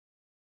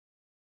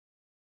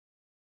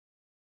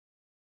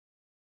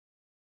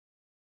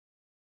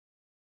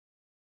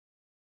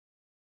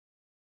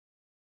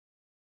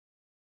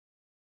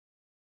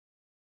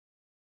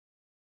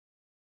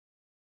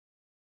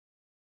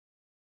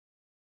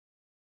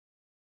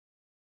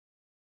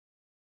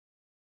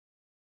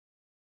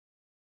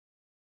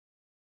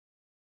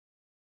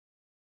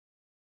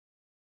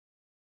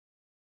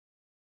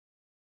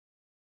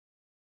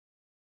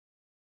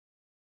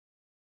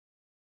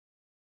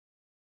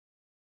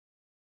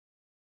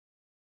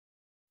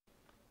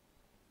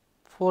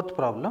Fourth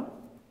problem,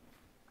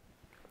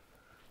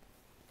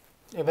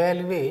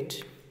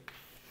 evaluate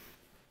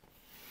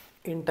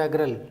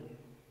integral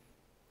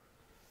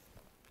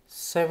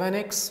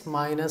 7x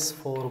minus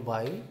 4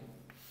 by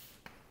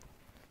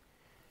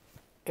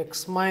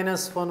x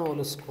minus 1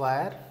 whole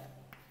square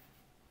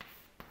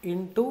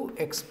into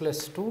x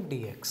plus 2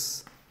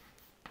 dx.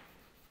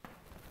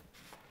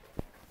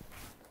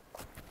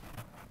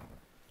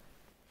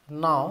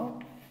 Now,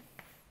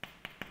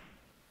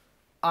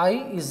 I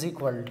is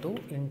equal to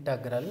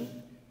integral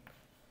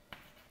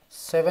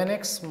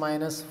 7x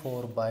minus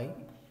 4 by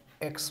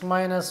x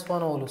minus 1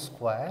 whole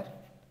square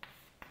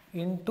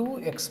into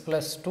x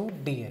plus 2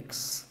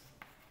 dx.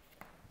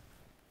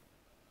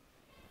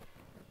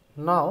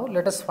 Now,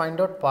 let us find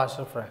out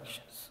partial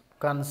fractions.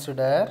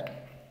 Consider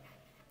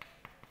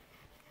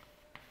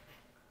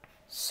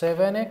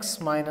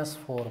 7x minus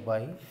 4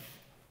 by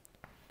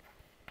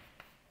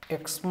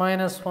x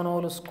minus 1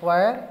 whole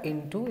square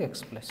into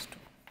x plus 2.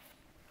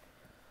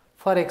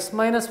 For x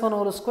minus 1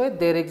 whole square,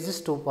 there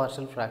exist two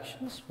partial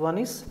fractions. One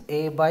is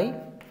a by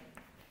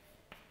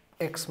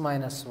x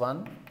minus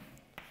 1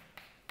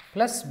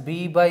 plus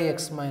b by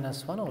x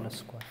minus 1 whole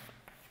square.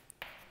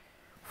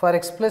 For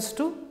x plus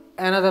 2,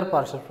 another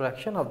partial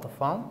fraction of the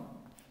form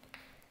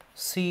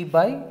c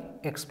by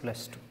x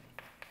plus 2.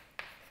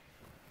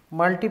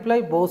 Multiply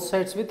both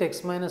sides with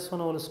x minus 1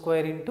 whole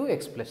square into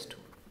x plus 2.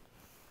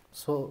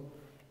 So,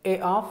 a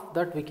of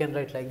that we can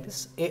write like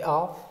this, a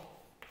of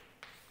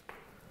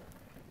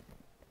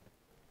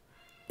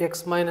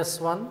x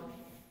minus 1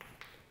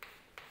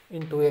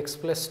 into x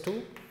plus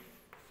 2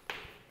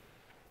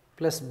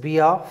 plus b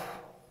of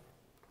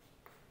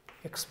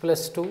x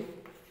plus 2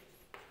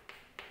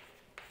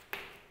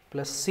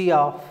 plus c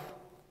of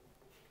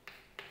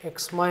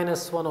x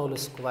minus 1 whole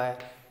square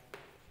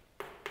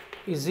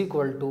is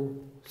equal to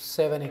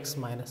 7x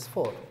minus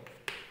 4.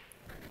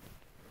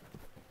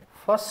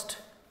 First,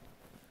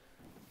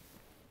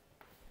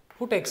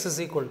 put x is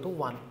equal to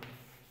 1.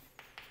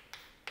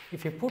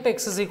 If you put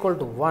x is equal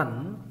to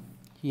 1,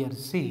 here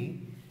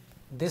see,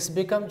 this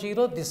becomes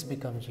 0, this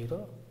becomes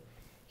 0.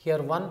 Here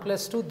 1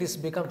 plus 2, this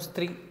becomes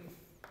 3.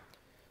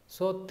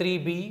 So,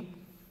 3b,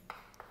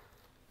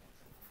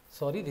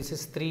 sorry, this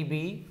is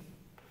 3b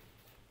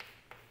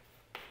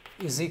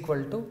is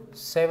equal to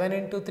 7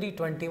 into 3,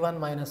 21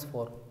 minus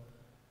 4.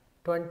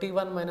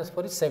 21 minus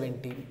 4 is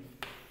 17.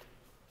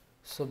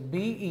 So,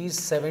 b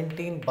is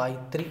 17 by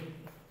 3.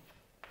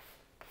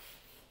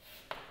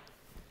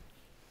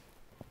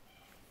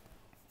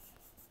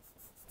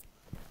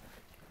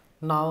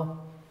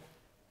 Now,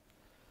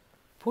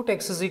 put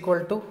x is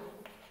equal to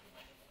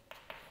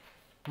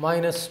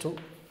minus 2.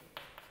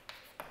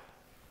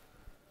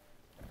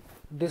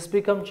 This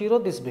becomes 0,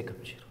 this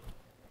becomes 0.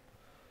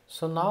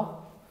 So,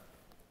 now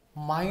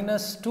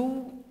minus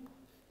 2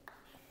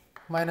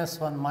 minus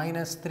 1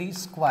 minus 3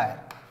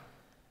 square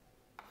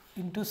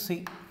into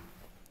c,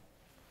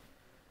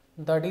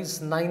 that is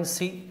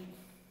 9c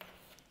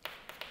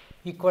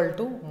equal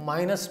to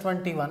minus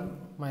 21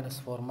 minus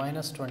 4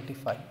 minus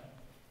 25.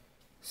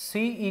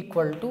 C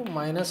equal to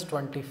minus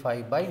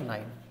 25 by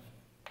 9.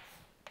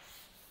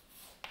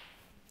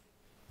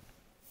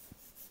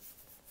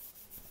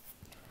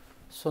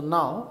 So,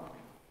 now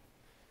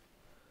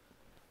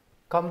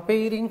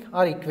comparing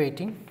or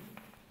equating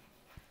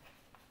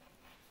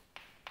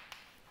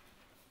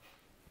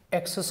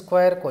x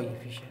square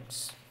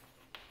coefficients.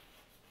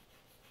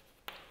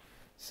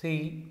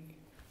 See,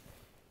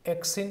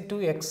 x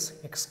into x,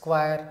 x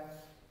square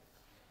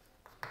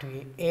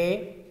to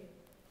a,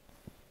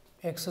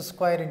 x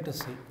square into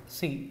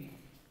c.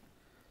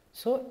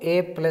 So,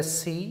 a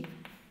plus c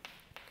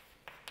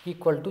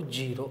equal to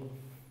 0,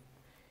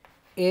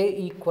 a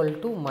equal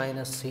to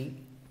minus c.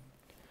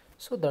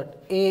 So,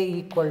 that a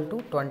equal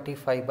to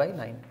 25 by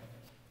 9.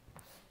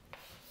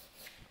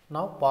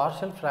 Now,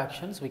 partial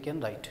fractions we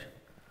can write.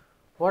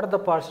 What are the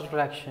partial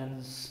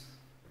fractions?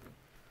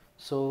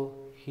 So,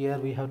 here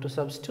we have to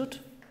substitute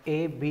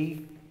a,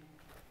 b,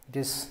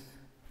 this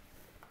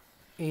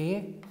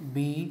a,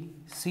 b,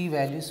 c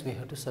values we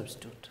have to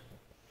substitute.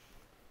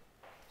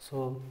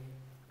 So,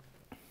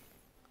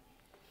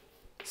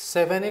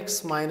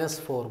 7x minus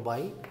 4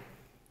 by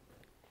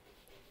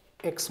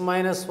x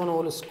minus 1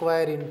 whole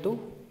square into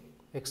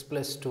x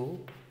plus 2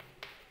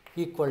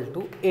 equal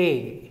to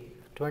a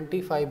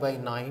 25 by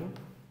 9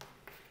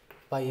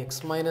 by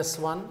x minus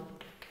 1,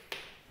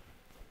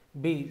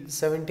 b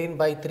 17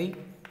 by 3,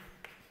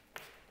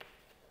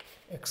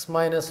 x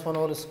minus 1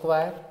 whole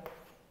square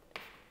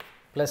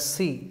plus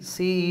c,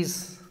 c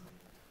is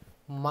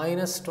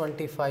minus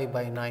 25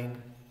 by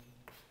 9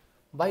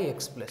 by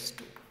x plus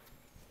 2.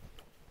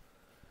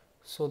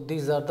 So,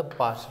 these are the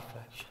partial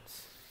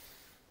fractions.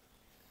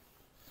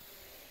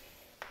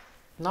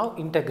 Now,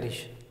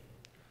 integration.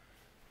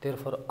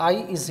 Therefore, I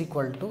is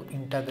equal to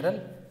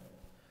integral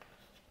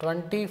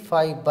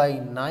 25 by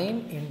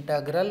 9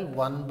 integral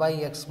 1 by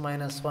x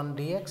minus 1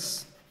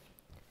 dx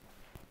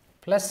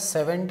plus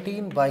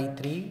 17 by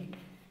 3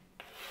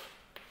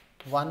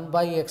 1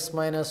 by x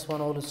minus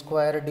 1 whole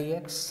square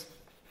dx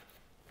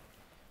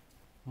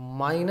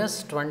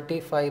minus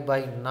 25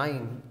 by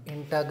 9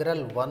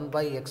 integral 1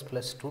 by x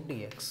plus 2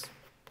 dx.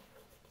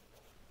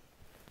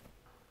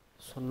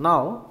 So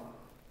now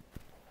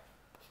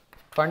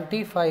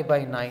 25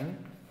 by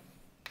 9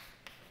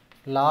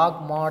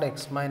 log mod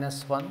x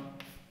minus 1.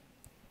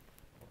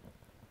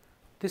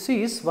 This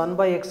is 1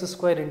 by x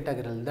square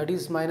integral, that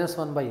is minus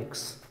 1 by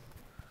x.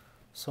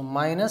 So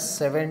minus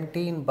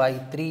 17 by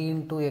 3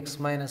 into x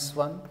minus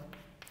 1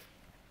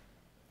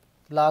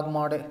 log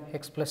mod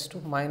x plus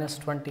 2 minus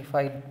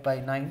 25 by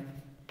 9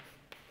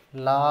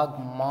 log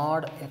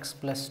mod x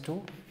plus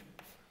 2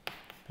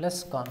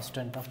 plus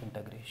constant of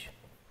integration.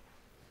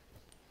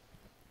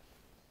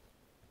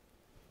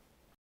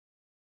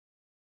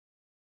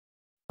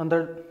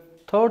 Under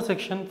third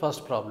section,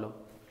 first problem.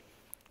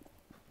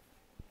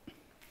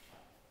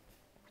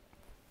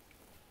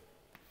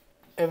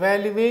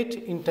 Evaluate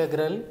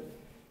integral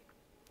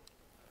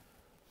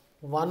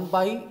 1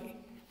 by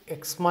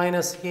x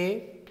minus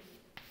a,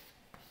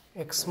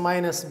 x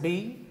minus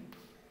b,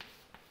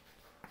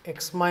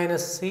 x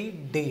minus c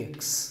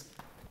dx.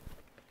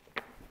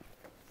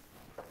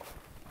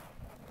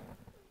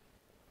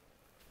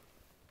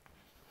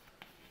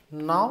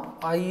 Now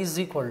I is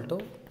equal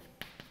to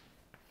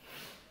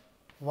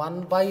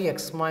 1 by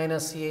x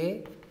minus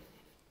a,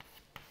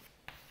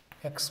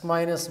 x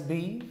minus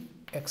b,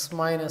 x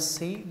minus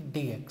c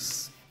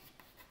dx.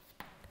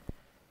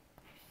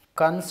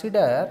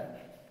 Consider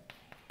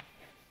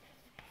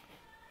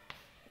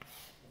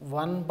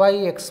 1 by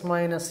x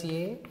minus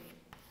a,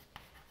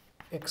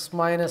 x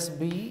minus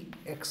b,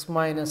 x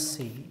minus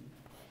c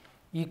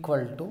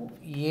equal to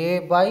a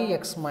by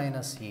x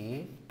minus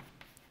a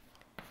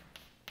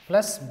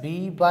plus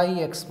b by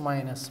x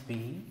minus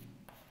b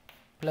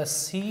plus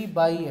c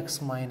by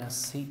x minus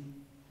c.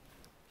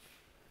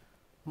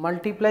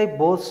 Multiply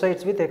both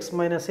sides with x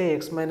minus a,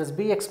 x minus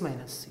b, x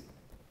minus c.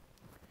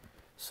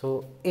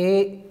 So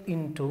a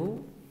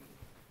into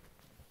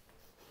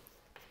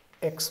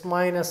x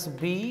minus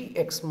b,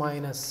 x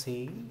minus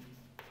c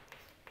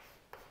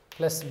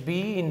plus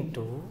b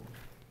into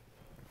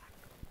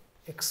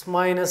x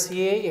minus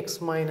a,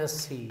 x minus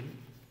c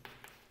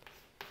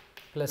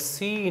plus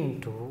c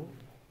into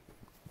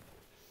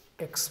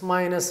x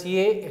minus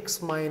a,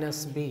 x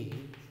minus b,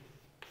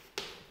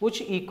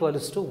 which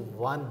equals to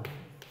 1.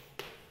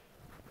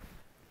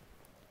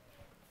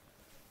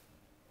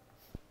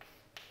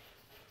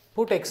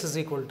 Put x is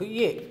equal to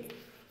a.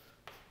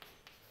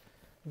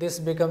 This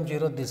becomes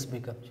 0, this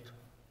becomes 0.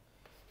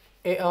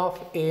 A of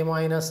a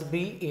minus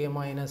b, a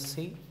minus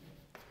c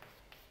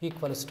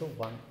equals to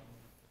 1.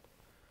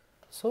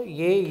 So, a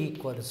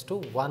equals to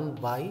 1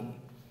 by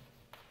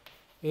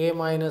a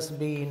minus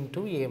b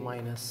into a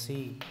minus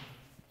c.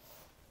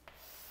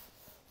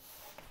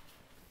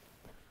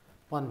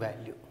 One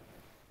value.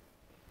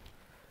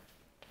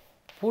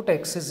 Put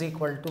x is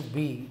equal to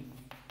b.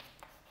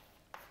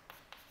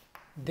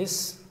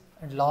 This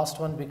and last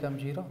one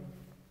becomes 0.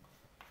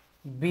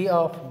 B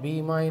of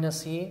b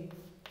minus a,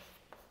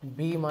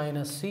 b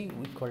minus c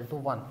equal to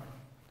 1.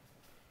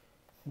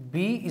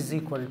 B is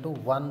equal to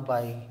 1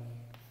 by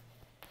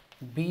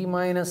b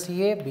minus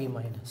a, b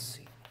minus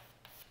c.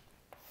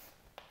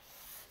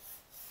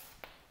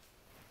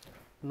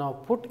 Now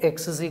put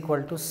x is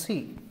equal to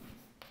c.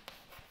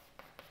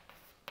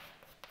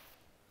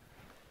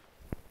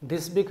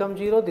 This becomes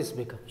 0, this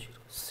becomes 0.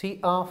 C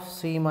of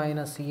c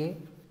minus a,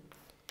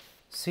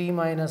 c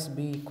minus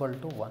b equal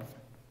to 1.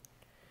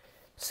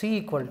 C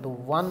equal to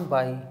 1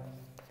 by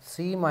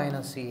c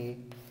minus a,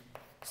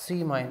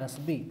 c minus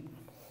b.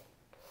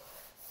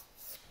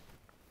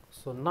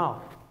 So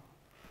now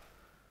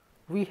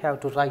we have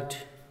to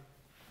write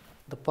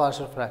the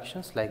partial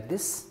fractions like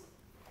this.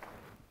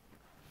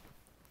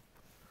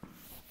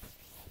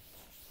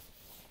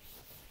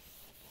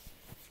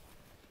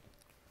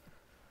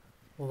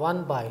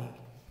 One by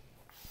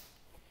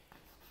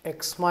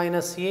x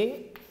minus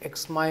a,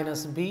 x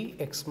minus b,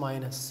 x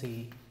minus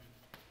c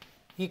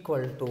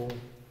equal to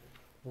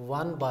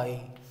 1 by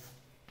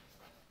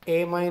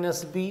a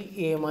minus b,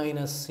 a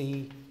minus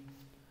c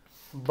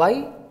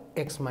by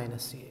x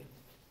minus a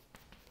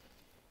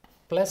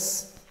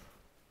plus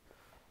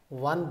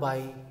 1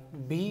 by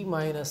b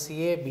minus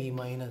a, b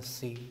minus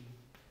c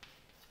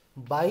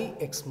by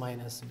x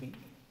minus b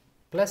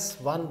plus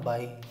 1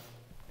 by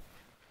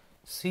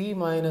c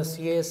minus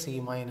a, c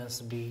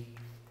minus b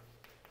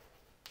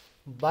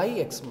by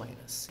x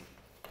minus c.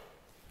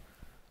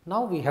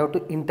 Now we have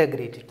to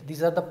integrate it.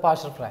 These are the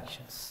partial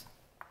fractions.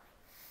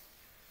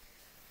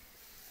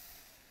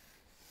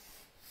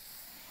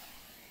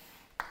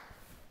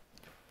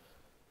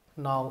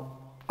 Now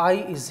I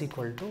is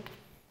equal to,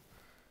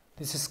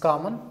 this is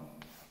common,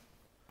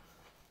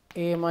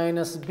 a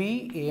minus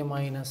b, a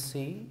minus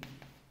c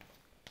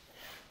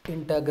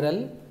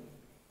integral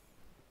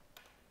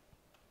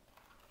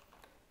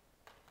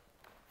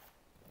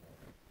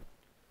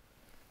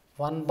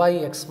one by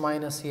x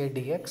minus a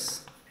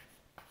dx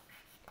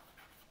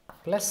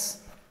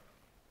plus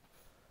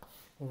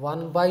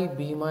 1 by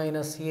b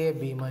minus a,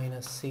 b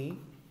minus c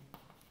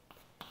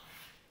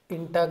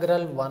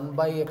integral 1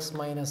 by x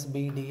minus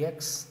b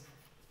dx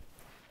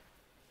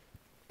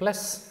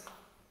plus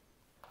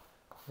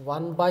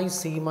 1 by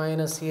c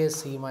minus a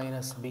c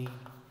minus b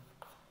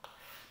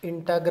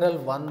integral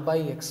 1 by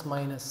x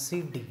minus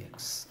c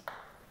dx.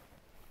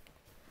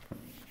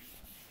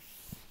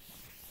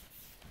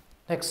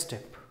 Next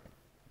step,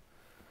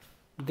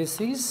 this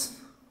is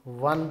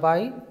 1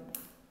 by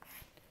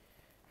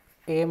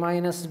a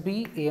minus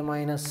b a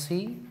minus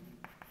c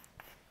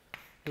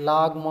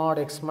log mod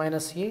x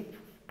minus a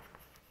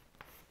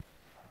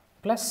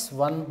plus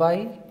 1 by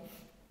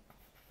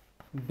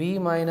b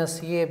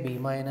minus a b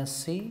minus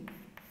c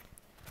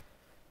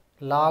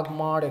log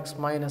mod x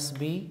minus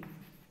b,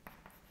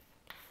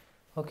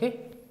 okay,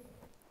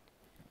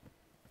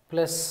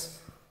 plus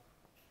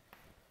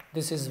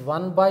this is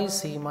 1 by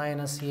c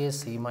minus a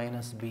c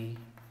minus b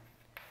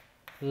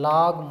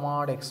log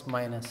mod x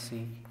minus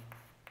c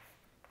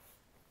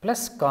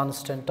plus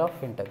constant of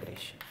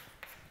integration.